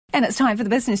And it's time for the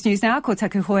business news now. Ko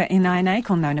taku hoa e nai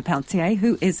ko Nona Pelletier,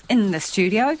 who is in the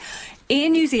studio. Air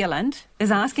New Zealand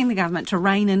is asking the government to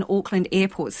rein in Auckland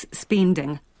Airport's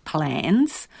spending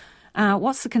plans.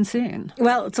 What's the concern?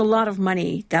 Well, it's a lot of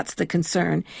money. That's the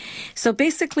concern. So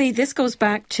basically, this goes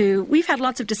back to, we've had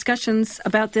lots of discussions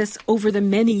about this over the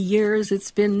many years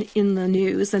it's been in the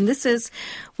news. And this is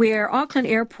where Auckland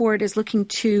Airport is looking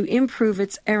to improve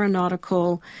its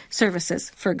aeronautical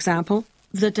services. For example,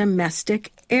 the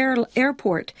domestic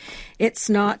airport. It's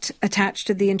not attached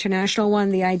to the international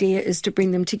one. The idea is to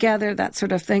bring them together, that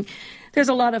sort of thing. There's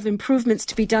a lot of improvements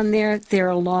to be done there. They're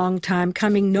a long time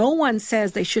coming. No one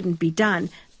says they shouldn't be done,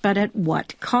 but at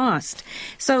what cost?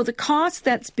 So the cost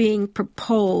that's being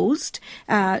proposed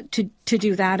to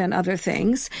do that and other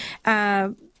things,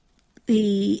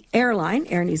 the airline,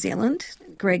 Air New Zealand,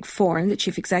 Greg Foran, the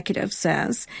chief executive,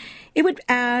 says it would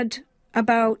add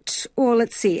about,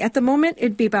 at the moment,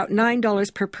 it'd be about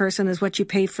 $9 per person is what you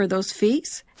pay for those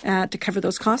fees to cover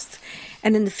those costs.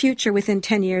 And in the future, within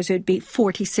 10 years, it would be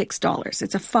 $46.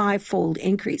 It's a 5-fold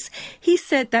increase. He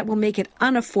said that will make it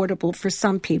unaffordable for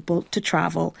some people to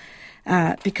travel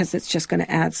because it's just going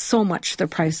to add so much to the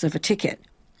price of a ticket.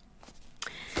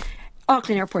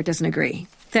 Auckland Airport doesn't agree.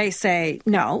 They say,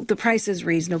 no, the price is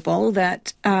reasonable,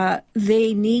 that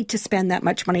they need to spend that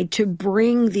much money to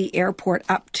bring the airport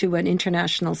up to an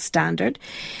international standard.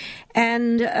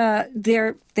 And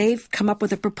they've come up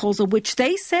with a proposal which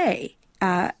they say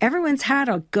everyone's had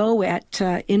a go at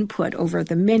input over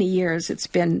the many years it's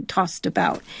been tossed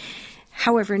about.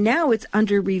 However, now it's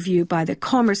under review by the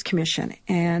Commerce Commission,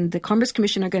 and the Commerce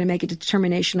Commission are going to make a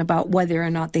determination about whether or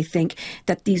not they think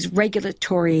that these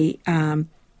regulatory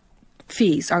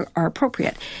fees are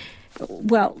appropriate.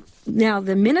 Well, now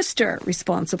the minister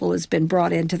responsible has been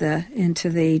brought into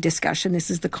the discussion.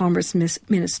 This is the Commerce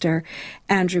Minister,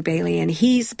 Andrew Bailey, and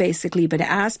he's basically been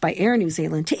asked by Air New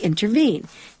Zealand to intervene.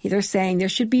 They're saying there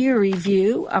should be a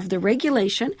review of the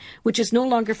regulation, which is no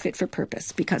longer fit for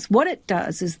purpose, because what it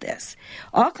does is this.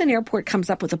 Auckland Airport comes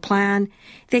up with a plan,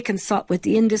 they consult with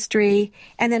the industry,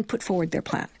 and then put forward their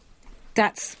plan.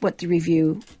 That's what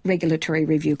the regulatory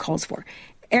review calls for.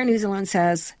 Air New Zealand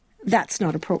says that's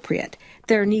not appropriate.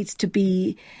 There needs to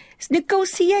be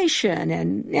negotiation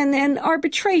and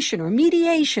arbitration or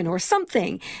mediation or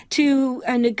something to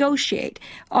negotiate.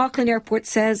 Auckland Airport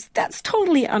says that's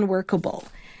totally unworkable.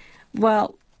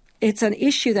 Well, it's an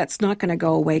issue that's not going to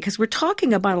go away because we're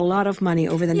talking about a lot of money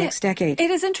over the next decade. It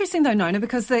is interesting though, Nona,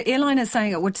 because the airline is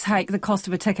saying it would take the cost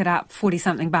of a ticket up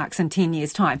 $40-something in 10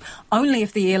 years' time, only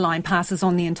if the airline passes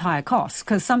on the entire cost,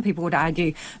 because some people would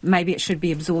argue maybe it should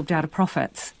be absorbed out of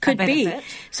profits. Could be.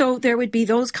 So there would be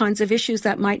those kinds of issues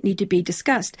that might need to be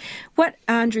discussed. What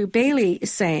Andrew Bailey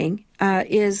is saying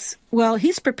is, well,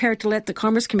 he's prepared to let the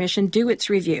Commerce Commission do its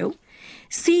review,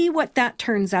 see what that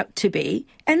turns out to be,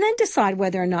 and then decide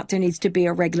whether or not there needs to be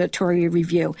a regulatory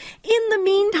review. In the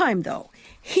meantime, though,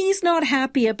 he's not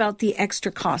happy about the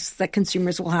extra costs that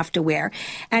consumers will have to wear.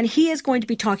 And he is going to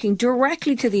be talking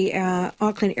directly to the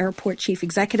Auckland Airport Chief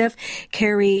Executive,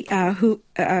 Kerry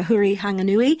Huri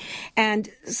Hanganui, and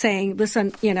saying,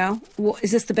 listen,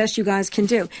 is this the best you guys can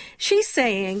do? She's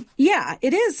saying, yeah,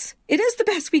 it is. It is the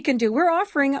best we can do. We're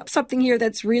offering up something here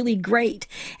that's really great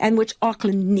and which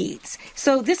Auckland needs.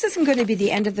 So this isn't going to be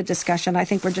the end of the discussion. I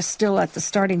think we're just still at the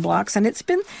starting blocks. And it's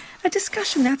been a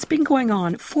discussion that's been going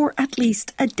on for at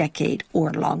least a decade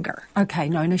or longer. Okay,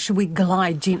 Nona, should we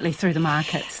glide gently through the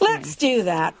markets? Let's do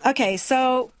that. Okay,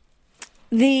 so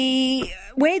the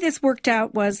way this worked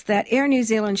out was that Air New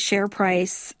Zealand's share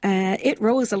price, it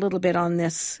rose a little bit on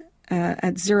this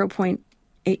at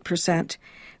 0.8%.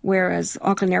 Whereas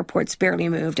Auckland Airport's barely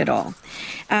moved at all.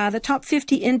 The top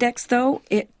 50 index, though,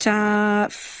 it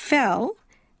fell.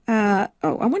 I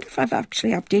wonder if I've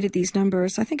actually updated these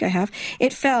numbers. I think I have.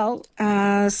 It fell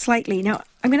slightly. Now,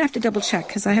 I'm going to have to double check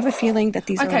because I have a feeling that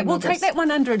these are Okay, we'll take that one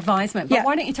under advisement. But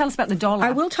why don't you tell us about the dollar? I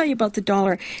will tell you about the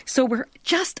dollar. So we're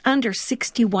just under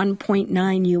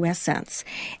 61.9 US cents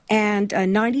and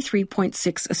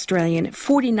 93.6 Australian,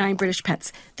 49 British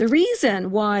pence. The reason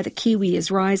why the Kiwi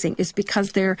is rising is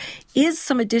because there is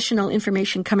some additional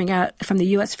information coming out from the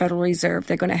US Federal Reserve.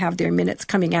 They're going to have their minutes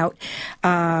coming out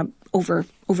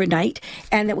overnight,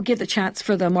 and that will give the chance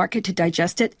for the market to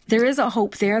digest it. There is a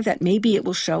hope there that maybe it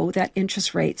will show that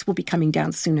interest rates will be coming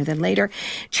down sooner than later.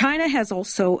 China has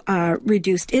also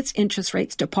reduced its interest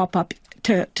rates to pop up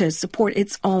to support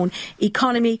its own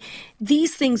economy.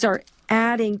 These things are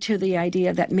adding to the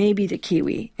idea that maybe the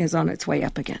Kiwi is on its way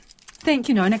up again. Thank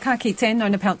you, Nona. Ka kite,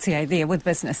 Nona Pelletier there with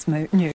Business News.